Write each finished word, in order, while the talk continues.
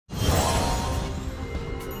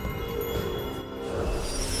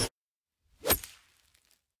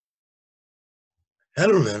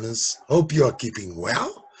Hello learners, hope you are keeping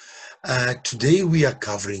well. Today we are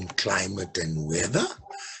covering climate and weather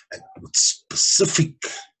with specific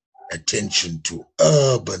attention to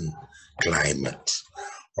urban climate.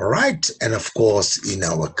 All right, and of course in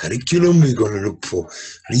our curriculum we're going to look for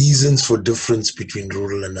reasons for difference between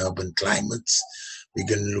rural and urban climates. We're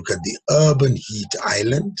going to look at the urban heat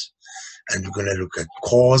island, and we're going to look at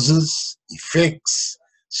causes, effects,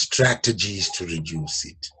 strategies to reduce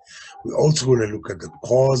it. We're also going to look at the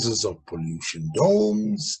causes of pollution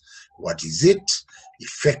domes. What is it?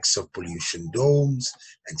 Effects of pollution domes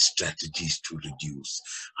and strategies to reduce.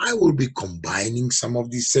 I will be combining some of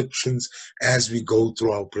these sections as we go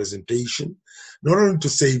through our presentation, not only to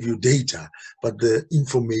save you data, but the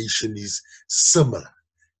information is similar.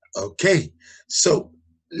 Okay, so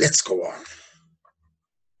let's go on.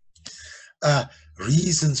 Uh,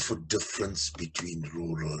 Reasons for difference between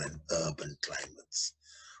rural and urban climates.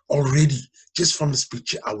 Already, just from this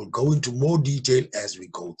picture, I will go into more detail as we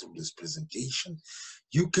go through this presentation.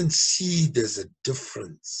 You can see there's a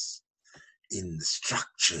difference in the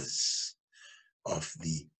structures of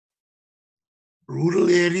the rural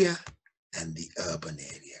area and the urban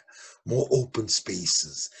area. More open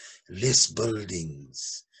spaces, less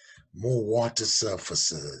buildings, more water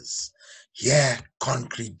surfaces. Yeah,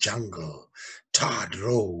 concrete jungle, tarred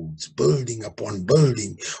roads, building upon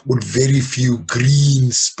building with very few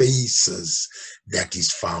green spaces that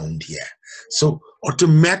is found here. So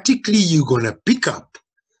automatically you're going to pick up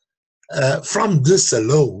from this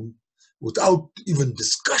alone, without even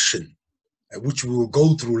discussion, which we will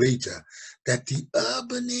go through later, that the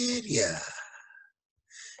urban area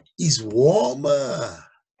is warmer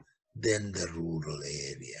than the rural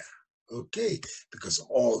area. Okay, because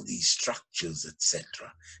all these structures, etc.,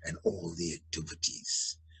 and all the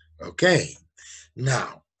activities. Okay,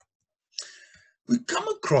 now we come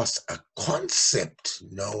across a concept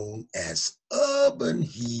known as urban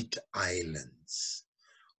heat islands.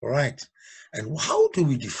 All right, and how do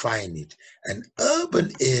we define it? An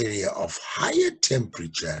urban area of higher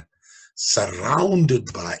temperature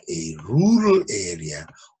surrounded by a rural area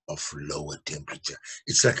of lower temperature.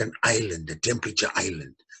 It's like an island, a temperature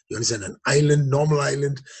island. You understand? An island, normal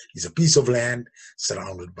island, is a piece of land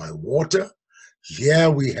surrounded by water. Here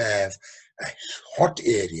we have a hot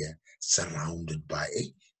area surrounded by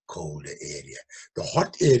a colder area. The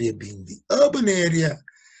hot area being the urban area,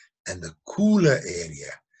 and the cooler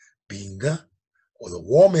area being the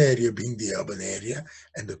warm area being the urban area,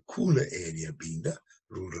 and the cooler area being the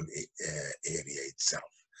rural area itself.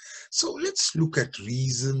 So let's look at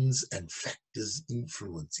reasons and factors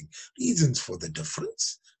influencing, reasons for the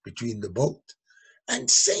difference between the both. And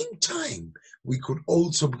same time, we could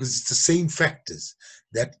also, because it's the same factors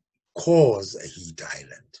that cause a heat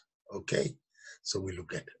island. Okay, so we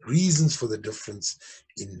look at reasons for the difference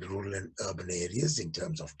in rural and urban areas in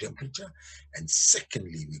terms of temperature. And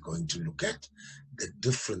secondly, we're going to look at the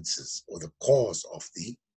differences or the cause of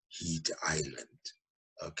the heat island.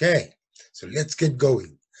 Okay, so let's get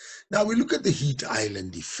going. Now we look at the heat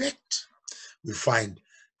island effect. We find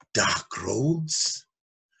dark roads,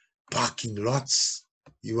 parking lots.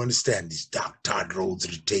 You understand, these dark tarred roads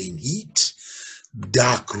retain heat.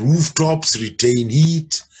 Dark rooftops retain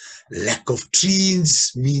heat. Lack of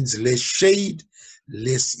trees means less shade,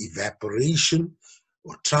 less evaporation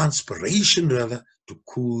or transpiration rather to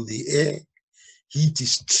cool the air. Heat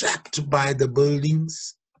is trapped by the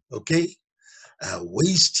buildings, okay?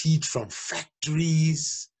 Waste heat from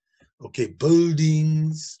factories, okay,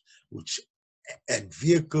 buildings, which and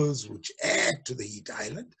vehicles which add to the heat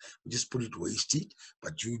island. We just put it waste heat,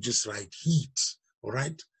 but you just write heat, all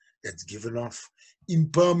right? That's given off.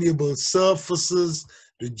 Impermeable surfaces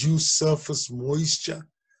reduce surface moisture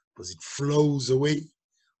because it flows away,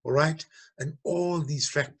 all right? And all these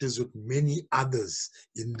factors with many others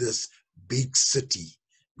in this big city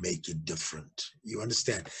make it different. You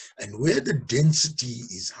understand? And where the density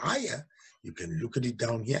is higher, you can look at it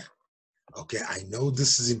down here. Okay, I know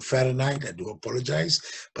this is in Fahrenheit, I do apologize,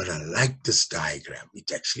 but I like this diagram. It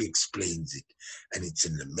actually explains it, and it's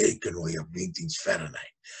an American way of doing things,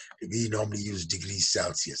 Fahrenheit. We normally use degrees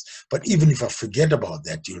Celsius, but even if I forget about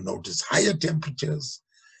that, you'll notice higher temperatures,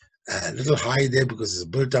 a little high there because it's a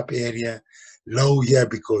built-up area, low here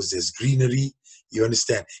because there's greenery. You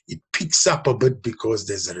understand? It picks up a bit because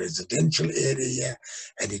there's a residential area here,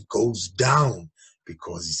 and it goes down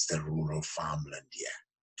because it's the rural farmland here.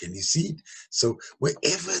 Can you see it? So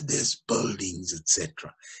wherever there's buildings,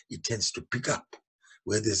 etc., it tends to pick up.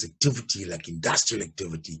 Where there's activity like industrial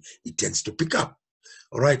activity, it tends to pick up.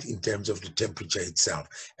 all right, in terms of the temperature itself.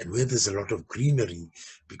 And where there's a lot of greenery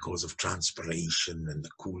because of transpiration and the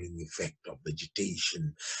cooling effect of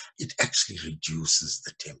vegetation, it actually reduces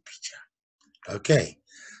the temperature. Okay,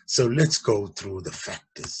 so let's go through the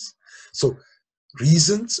factors. So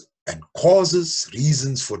reasons and causes,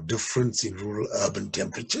 reasons for difference in rural urban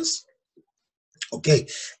temperatures, okay,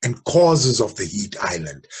 and causes of the heat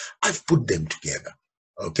island. I've put them together,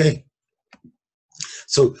 okay.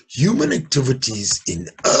 So human activities in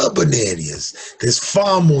urban areas, there's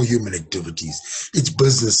far more human activities. It's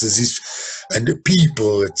businesses, and the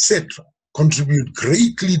people, etc., contribute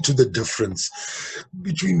greatly to the difference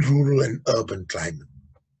between rural and urban climate.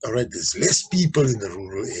 All right, there's less people in the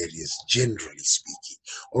rural areas, generally speaking.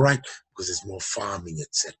 All right, because there's more farming,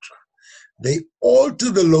 etc. They alter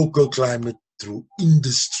the local climate through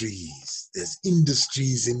industries. There's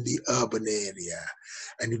industries in the urban area.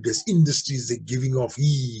 And if there's industries, they're giving off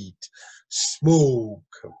heat, smoke,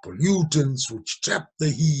 pollutants which trap the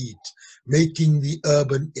heat, making the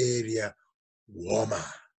urban area warmer.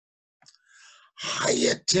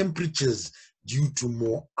 Higher temperatures due to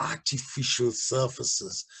more artificial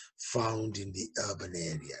surfaces found in the urban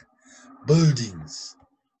area. Buildings,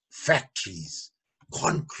 factories,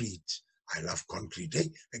 concrete. I love concrete, eh?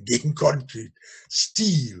 Again, concrete,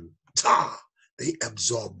 steel, tar. They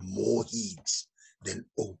absorb more heat than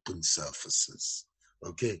open surfaces,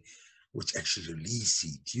 okay? Which actually release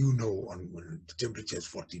heat. You know, when the temperature is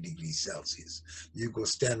 40 degrees Celsius, you go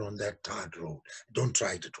stand on that tarred road. Don't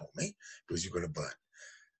try it at home, eh? Because you're going to burn,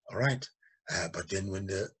 all right? But then when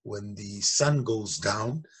the sun goes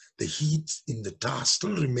down, the heat in the tar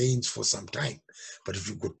still remains for some time. But if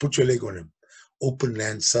you could put your leg on an open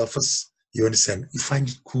land surface, you understand, you find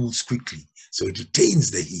it cools quickly. So it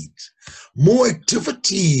retains the heat. More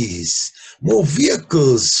activities, more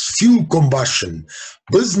vehicles, fuel combustion,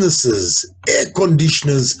 businesses, air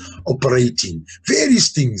conditioners operating,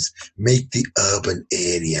 various things make the urban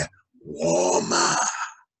area warmer.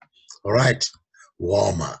 All right,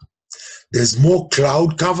 warmer. There's more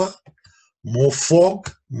cloud cover, more fog,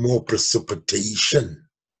 more precipitation.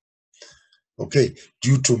 Okay,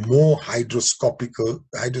 due to more hydroscopic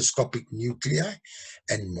nuclei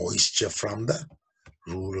and moisture from the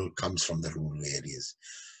comes from the rural areas.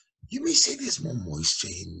 You may say there's more moisture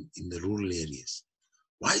in the rural areas.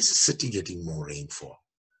 Why is the city getting more rainfall?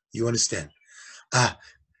 You understand?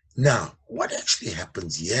 Now, what actually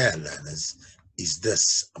happens here, learners, is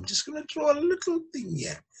this. I'm just going to draw a little thing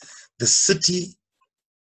here. The city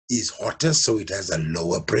is hotter, so it has a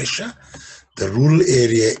lower pressure. The rural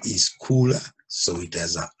area is cooler, so it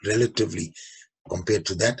has a relatively, compared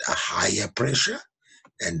to that, a higher pressure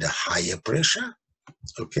and a higher pressure,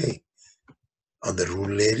 okay, on the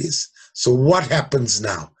rural areas. So what happens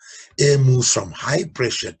now? Air moves from high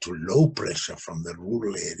pressure to low pressure from the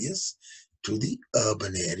rural areas to the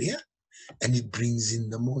urban area, and it brings in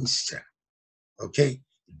the moisture, okay?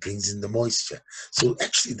 It brings in the moisture. So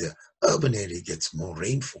actually the urban area gets more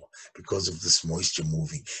rainfall because of this moisture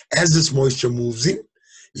moving. As this moisture moves in,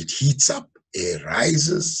 it heats up, air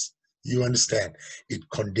rises, you understand? It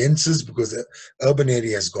condenses because the urban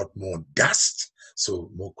area has got more dust, so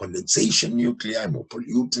more condensation nuclei, more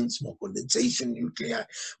pollutants, more condensation nuclei,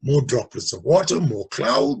 more droplets of water, more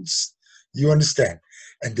clouds, you understand?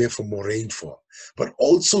 And therefore more rainfall. But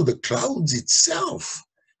also the clouds itself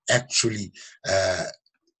actually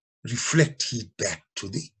reflect heat back to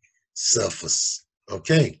the surface,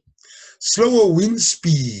 okay? Slower wind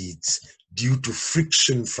speeds due to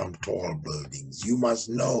friction from tall buildings. You must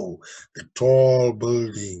know the tall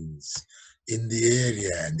buildings in the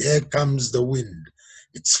area, and there comes the wind.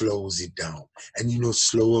 It slows it down. And you know,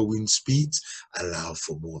 slower wind speeds allow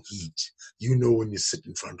for more heat. You know, when you sit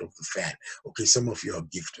in front of the fan, okay, some of you are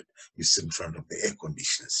gifted. You sit in front of the air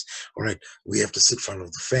conditioners. All right, we have to sit in front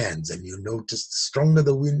of the fans, and you notice the stronger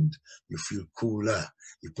the wind, you feel cooler.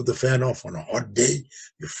 You put the fan off on a hot day,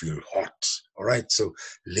 you feel hot. All right, so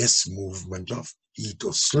less movement of heat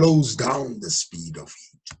or slows down the speed of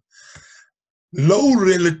heat. Low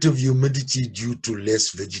relative humidity due to less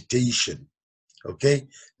vegetation. Okay,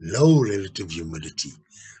 low relative humidity.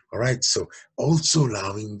 All right, so also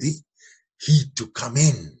allowing the heat to come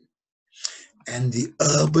in. And the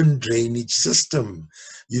urban drainage system.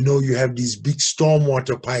 You know, you have these big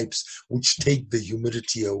stormwater pipes which take the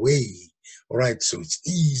humidity away. All right, so it's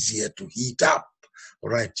easier to heat up. All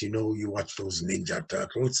right, you know, you watch those Ninja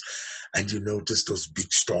Turtles and you notice those big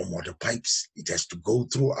stormwater pipes. It has to go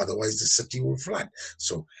through, otherwise the city will flood.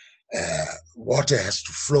 So water has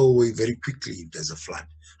to flow away very quickly if there's a flood.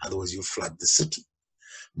 Otherwise you flood the city.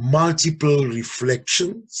 Multiple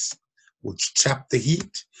reflections which trap the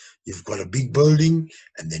heat. You've got a big building,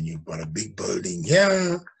 and then you've got a big building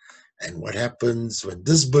here. And what happens when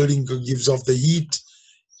this building gives off the heat?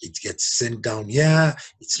 It gets sent down here,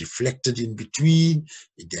 it's reflected in between,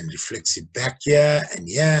 it then reflects it back here, and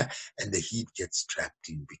the heat gets trapped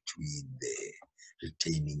in between there,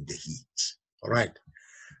 retaining the heat. All right.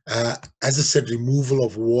 As I said, removal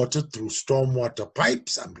of water through stormwater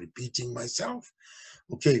pipes. I'm repeating myself.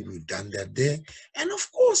 Okay, we've done that there. And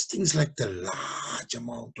of course, things like the large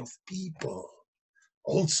amount of people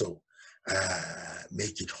also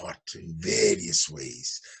make it hot in various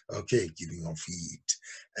ways. Okay, giving off heat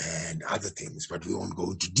and other things, but we won't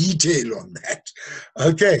go into detail on that.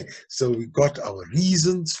 Okay, so we got our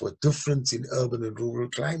reasons for difference in urban and rural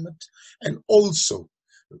climate, and also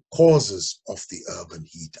causes of the urban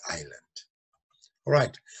heat island. All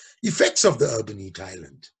right, effects of the urban heat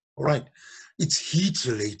island. All right, it's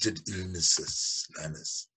heat-related illnesses,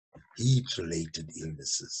 learners. Heat-related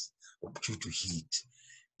illnesses due to heat,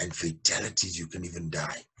 and fatalities. You can even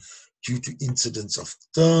die due to incidents of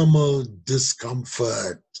thermal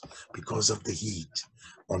discomfort because of the heat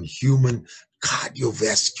on human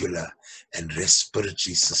cardiovascular and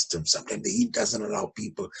respiratory systems. Sometimes the heat doesn't allow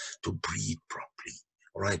people to breathe properly.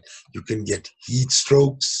 All right, you can get heat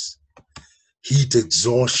strokes, heat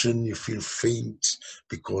exhaustion, you feel faint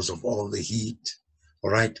because of all the heat. All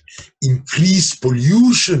right, increased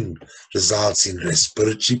pollution results in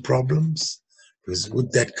respiratory problems, because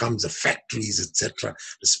with that comes the factories, etc.,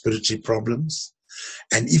 respiratory problems.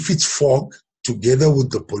 And if it's fog, together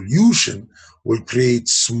with the pollution, will create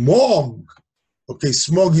smog. Okay,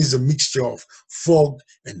 smog is a mixture of fog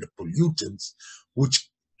and the pollutants, which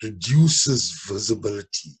reduces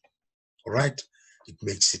visibility. All right, it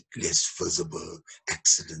makes it less visible,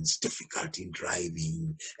 accidents, difficulty in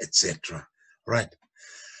driving, etc. Right.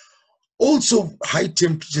 Also, high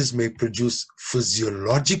temperatures may produce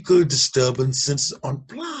physiological disturbances on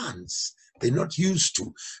plants. They're not used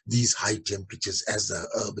to these high temperatures as the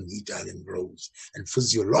urban heat island grows. And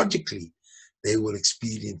physiologically, they will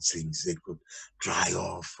experience things. They could dry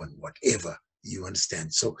off and whatever, you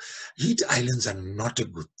understand. So heat islands are not a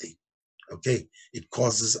good thing. Okay, it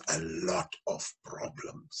causes a lot of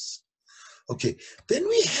problems. Okay, then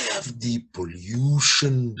we have the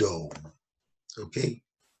pollution dome. Okay,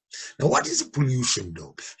 now what is a pollution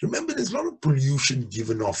dome? Remember, there's a lot of pollution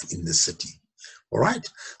given off in the city. All right,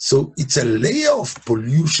 so it's a layer of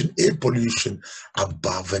pollution, air pollution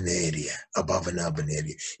above an area, above an urban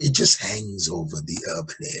area. It just hangs over the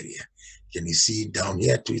urban area. Can you see it down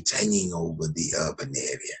here too? It's hanging over the urban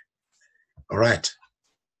area. All right.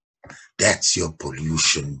 That's your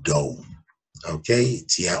pollution dome. Okay,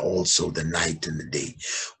 it's here also the night and the day.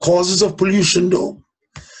 Causes of pollution dome: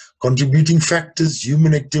 contributing factors,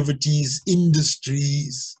 human activities,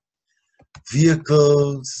 industries,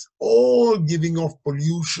 vehicles, all giving off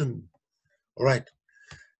pollution. All right.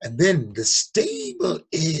 And then the stable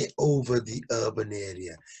air over the urban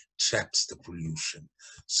area traps the pollution.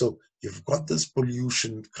 So you've got this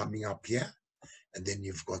pollution coming up here, and then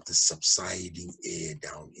you've got the subsiding air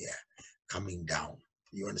down here, coming down.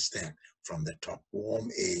 You understand? From the top, warm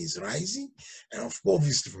air is rising, and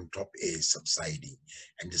obviously from top air is subsiding,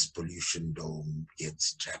 and this pollution dome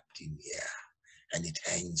gets trapped in here, and it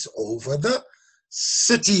hangs over the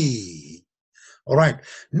city. All right.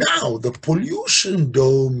 Now, the pollution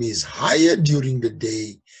dome is higher during the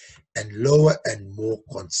day and lower and more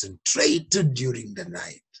concentrated during the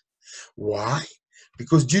night. Why?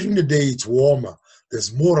 Because during the day it's warmer,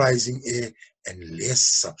 there's more rising air and less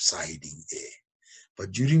subsiding air.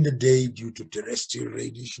 But during the day, due to terrestrial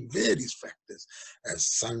radiation, various factors, as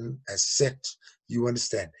sun has set, you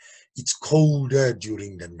understand, it's colder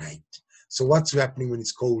during the night. So what's happening when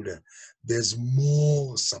it's colder? There's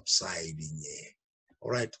more subsiding air,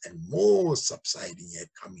 all right, and more subsiding air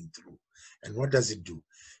coming through. And what does it do?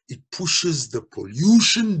 It pushes the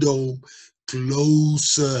pollution dome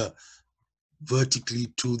closer vertically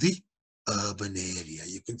to the urban area.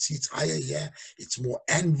 You can see it's higher here, it's more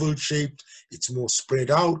anvil shaped, it's more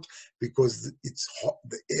spread out because it's hot,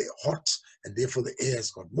 the air hot, and therefore the air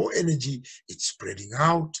has got more energy, it's spreading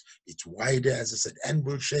out, it's wider, as I said,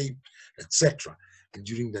 anvil shaped, etc. And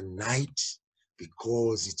during the night,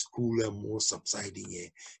 because it's cooler, more subsiding air,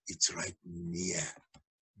 it's right near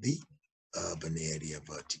the urban area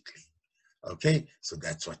vertically. Okay, so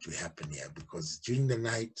that's what will happen here, because during the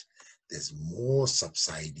night there's more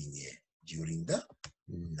subsiding air during the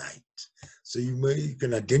night. So you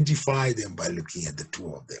can identify them by looking at the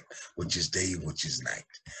two of them, which is day, which is night.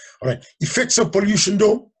 All right, effects of pollution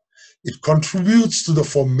dome: it contributes to the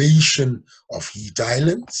formation of heat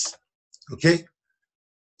islands. Okay,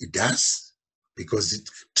 it does, because it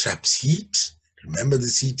traps heat. Remember,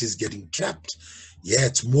 this heat is getting trapped. Yeah,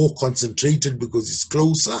 it's more concentrated because it's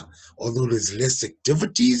closer, although there's less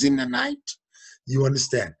activities in the night. You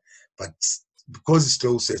understand? But because it's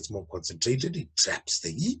closer, it's more concentrated. It traps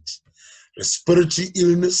the heat. Respiratory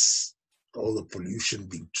illness, all the pollution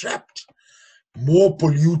being trapped. More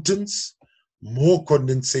pollutants, more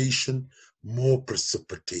condensation, more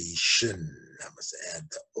precipitation. I must add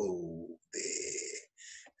the O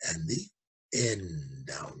there and the N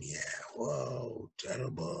down here. Whoa,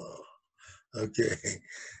 terrible. Okay,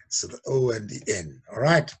 so the O and the N. All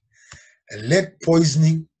right. And lead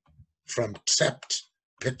poisoning from trapped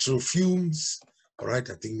petrol fumes. All right,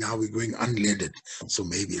 I think now we're going unleaded, so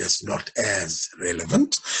maybe that's not as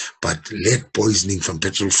relevant, but lead poisoning from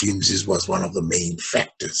petrol fumes was one of the main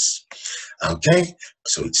factors. Okay,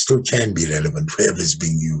 so it still can be relevant wherever it's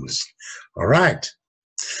being used. All right,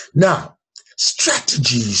 now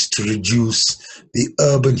strategies to reduce the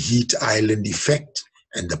urban heat island effect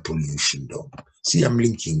and the pollution dome. See, I'm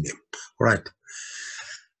linking them. All right,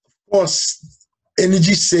 of course,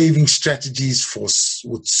 energy saving strategies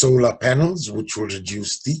with solar panels, which will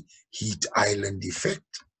reduce the heat island effect.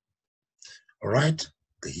 All right,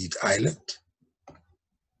 the heat island.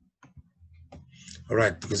 All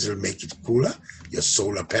right, because it'll make it cooler, your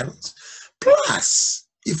solar panels. Plus,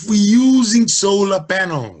 if we're using solar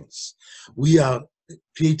panels, we are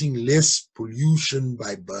creating less pollution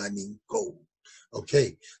by burning coal.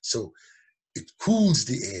 Okay, so it cools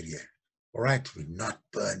the area. All right, we're not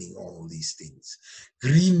burning all these things.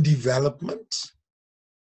 Green development,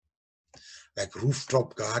 like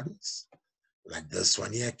rooftop gardens, like this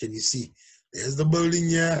one here. Can you see? There's the building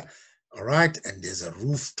here. All right, and there's a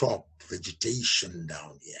rooftop vegetation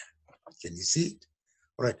down here. Can you see it?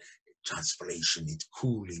 All right, transpiration, it's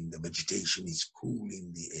cooling. The vegetation is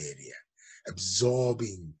cooling the area,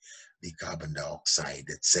 absorbing the carbon dioxide,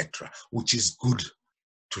 etc., which is good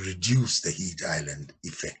to reduce the heat island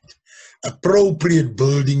effect. Appropriate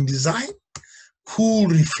building design, cool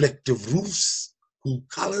reflective roofs, cool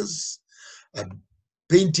colors,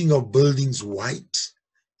 painting of buildings white,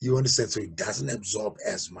 you understand, so it doesn't absorb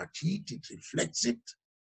as much heat, it reflects it.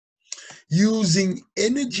 Using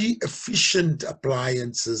energy efficient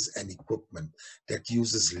appliances and equipment that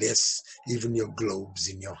uses less, even your globes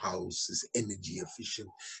in your house is energy efficient,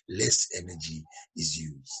 less energy is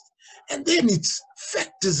used. And then it's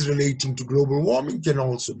factors relating to global warming can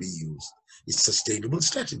also be used. It's sustainable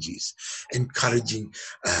strategies, encouraging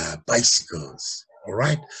bicycles, all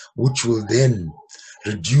right, which will then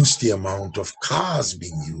reduce the amount of cars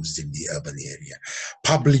being used in the urban area.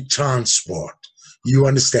 Public transport, you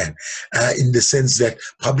understand, in the sense that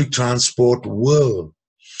public transport will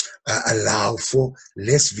allow for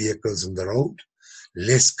less vehicles on the road,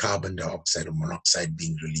 less carbon dioxide or monoxide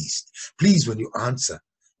being released. Please, when you answer,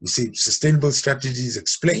 you say sustainable strategies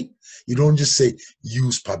explain. You don't just say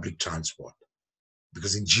use public transport,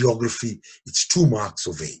 because in geography, it's 2 marks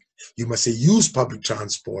of 8. You must say use public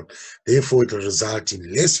transport, therefore it will result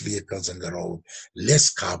in less vehicles on the road, less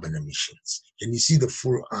carbon emissions. Can you see the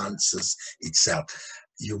full answers itself?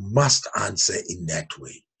 You must answer in that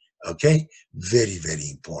way. Okay, very,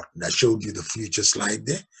 very important. I showed you the future slide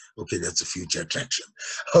there. Okay, that's a future attraction.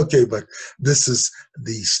 Okay, but this is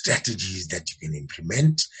the strategies that you can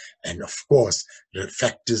implement. And of course, the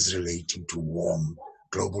factors relating to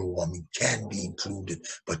global warming can be included,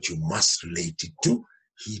 but you must relate it to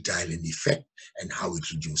heat island effect and how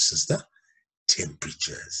it reduces the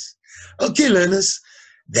temperatures. Okay, learners,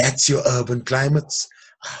 that's your urban climates.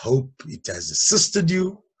 I hope it has assisted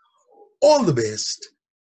you. All the best.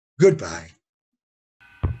 Goodbye.